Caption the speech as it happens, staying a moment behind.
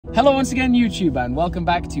Hello once again, YouTube, and welcome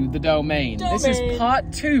back to The Domain. This is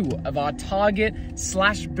part 2 of our target /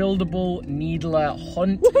 buildable needler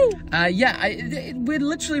hunt. We're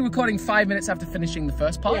literally recording 5 minutes after finishing the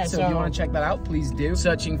first part, so if you want to check that out, please do.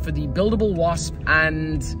 Searching for the buildable wasp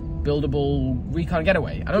and buildable recon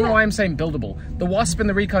getaway. I don't know why I'm saying buildable. The wasp and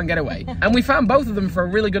the recon getaway. And we found both of them for a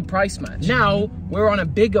really good price match. Now, we're on a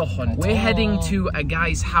bigger hunt. We're heading to a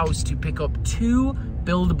guy's house to pick up 2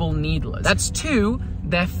 buildable needlers. That's 2.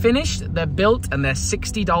 They're finished, they're built, and they're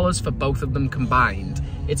 $60 for both of them combined.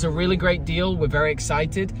 It's a really great deal. We're very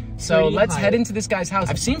excited. So let's head into this guy's house.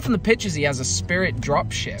 I've seen from the pictures he has a spirit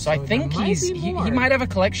drop ship. So I think he might have a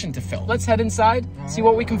collection to fill. Let's head inside, see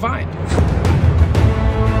what we can find.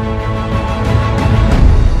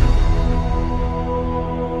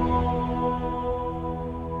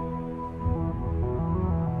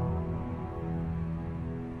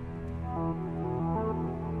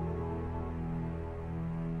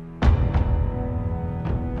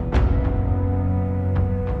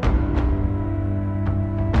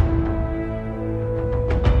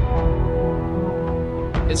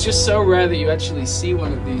 It's just so rare that you actually see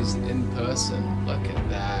one of these in person. Look at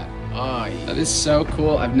that. Oh, yeah. That is so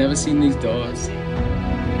cool. I've never seen these doors.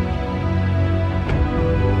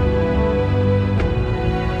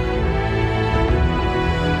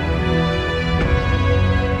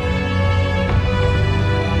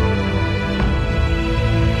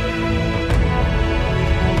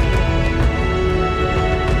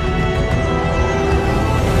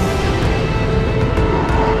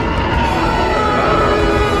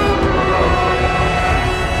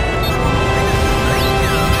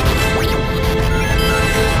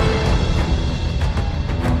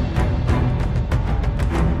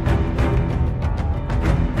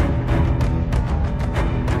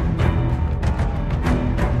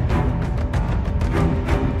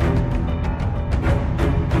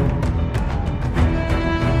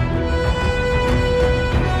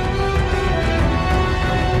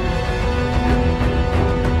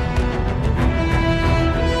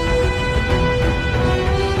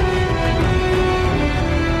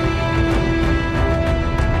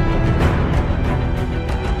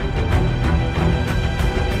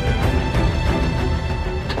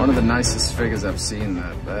 One of the nicest figures I've seen.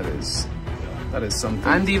 That is something.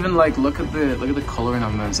 And even like look at the coloring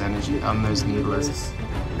on those needlers.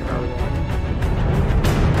 You know.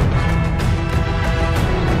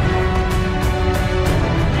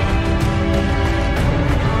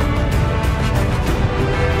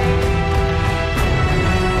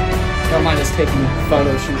 Don't mind us taking a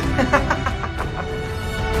photo shoot.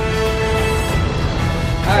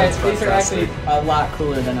 Alright, so these are actually a lot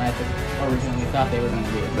cooler than I originally thought they were going to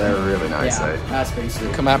be. They're really nice, yeah, that's pretty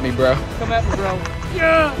sweet. Come at me, bro. Come at me, bro.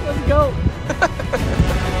 Yeah, let's go.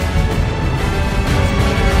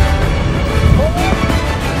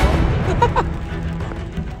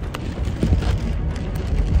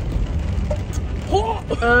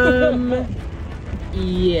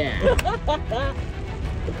 Yeah.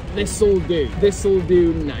 This'll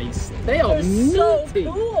do nice. They are meaty. So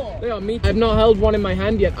cool. They are meaty. I've not held one in my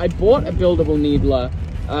hand yet. I bought a buildable needler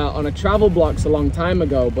on a TravelBloks a long time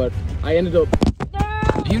ago, but I ended up...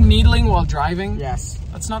 Are you needling while driving? Yes.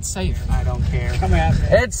 That's not safe. I don't care. Come at me.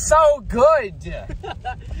 It's so good!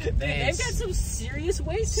 They've got some serious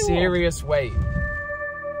weight to them. Serious weight.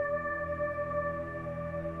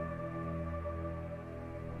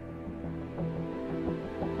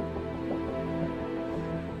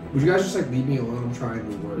 Would you guys just like leave me alone? I'm trying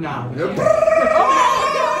to work. No.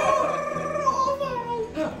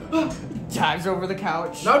 Dives over the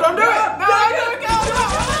couch. No, don't do it! No, don't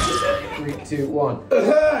go! 3, 2, 1.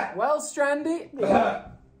 Well, Strandy.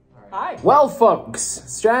 Hi. Well, folks,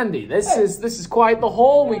 Strandy, this is quite the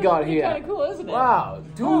haul we got here. Kind of cool, isn't it? Wow,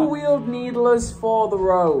 dual-wheeled needlers for the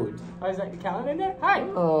road. Oh, is that your calendar in there? Hi.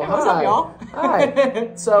 Oh, hey, what's up, y'all?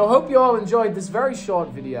 Hi. So, hope you all enjoyed this very short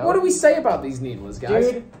video. What do we say about these needlers, guys?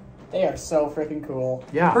 Dude, they are so freaking cool.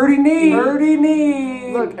 Yeah. Pretty neat. Pretty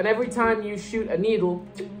neat. Look, and every time you shoot a needle,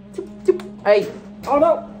 hey. Oh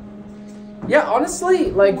no. Yeah,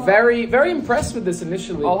 honestly, like very, very impressed with this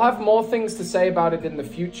initially. I'll have more things to say about it in the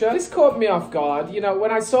future. This caught me off guard. You know, when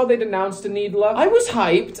I saw they'd announced a needler, I was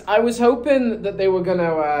hyped. I was hoping that they were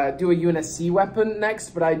gonna do a UNSC weapon next,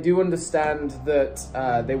 but I do understand that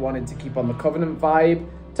they wanted to keep on the Covenant vibe.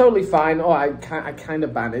 Totally fine. Oh, I kind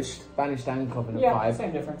of banished and Covenant vibe.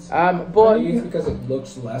 Same difference. But I think it's because it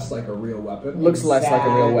looks less like a real weapon. Looks less like a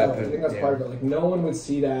real weapon. I think that's part of it. Like no one would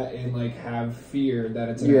see that and like have fear that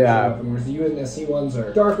it's an actual weapon. Whereas the UNSC ones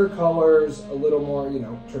are darker colors, a little more, you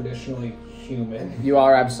know, traditionally human. You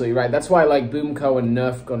are absolutely right. That's why like Boomco and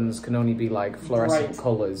Nerf guns can only be like fluorescent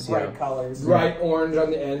colors. Bright colors. Bright orange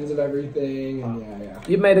on the ends of everything. And yeah.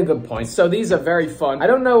 You made a good point. So these are very fun. I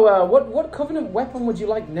don't know, what Covenant weapon would you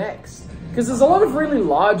like next? Because there's a lot of really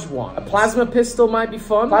large ones. A plasma pistol might be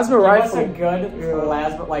fun. Plasma rifle. That's a good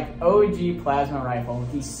plasma, like OG plasma rifle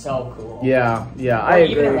would be so cool. Yeah, I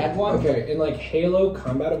agree. Even a red one. Okay, in like Halo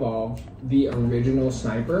Combat Evolved, the original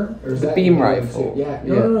sniper, or is The that beam Halo rifle. 2? Yeah,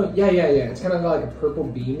 no. Yeah. It's kind of got like a purple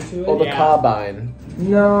beam to it. Or the carbine.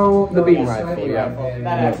 No, The beam sniper rifle, yeah.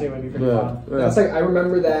 That actually would be pretty fun. That's like, I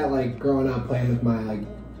remember that like growing up playing with my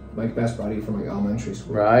like best buddy from like elementary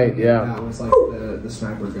school. Right, yeah. That was like the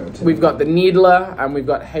sniper go-to. We've got the Needler and we've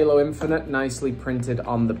got Halo Infinite nicely printed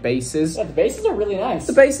on the bases. Yeah, the bases are really nice.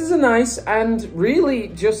 The bases are nice and really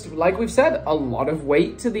just like we've said, a lot of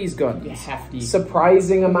weight to these guns. Yeah, hefty.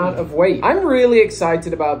 Surprising amount of weight. I'm really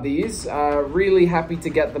excited about these. Really happy to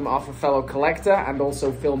get them off a fellow collector and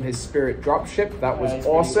also film his Spirit dropship. That was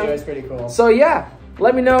awesome. That was pretty cool. So yeah.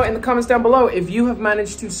 Let me know in the comments down below if you have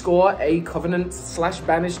managed to score a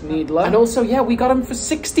Covenant/Banished Needler. And also, yeah, we got them for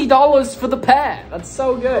 $60 for the pair. That's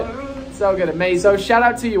so good. So good, amazing. So shout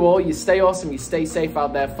out to you all. You stay awesome, you stay safe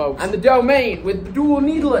out there, folks. And the Domain with the dual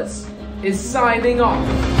needlers is signing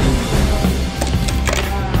off.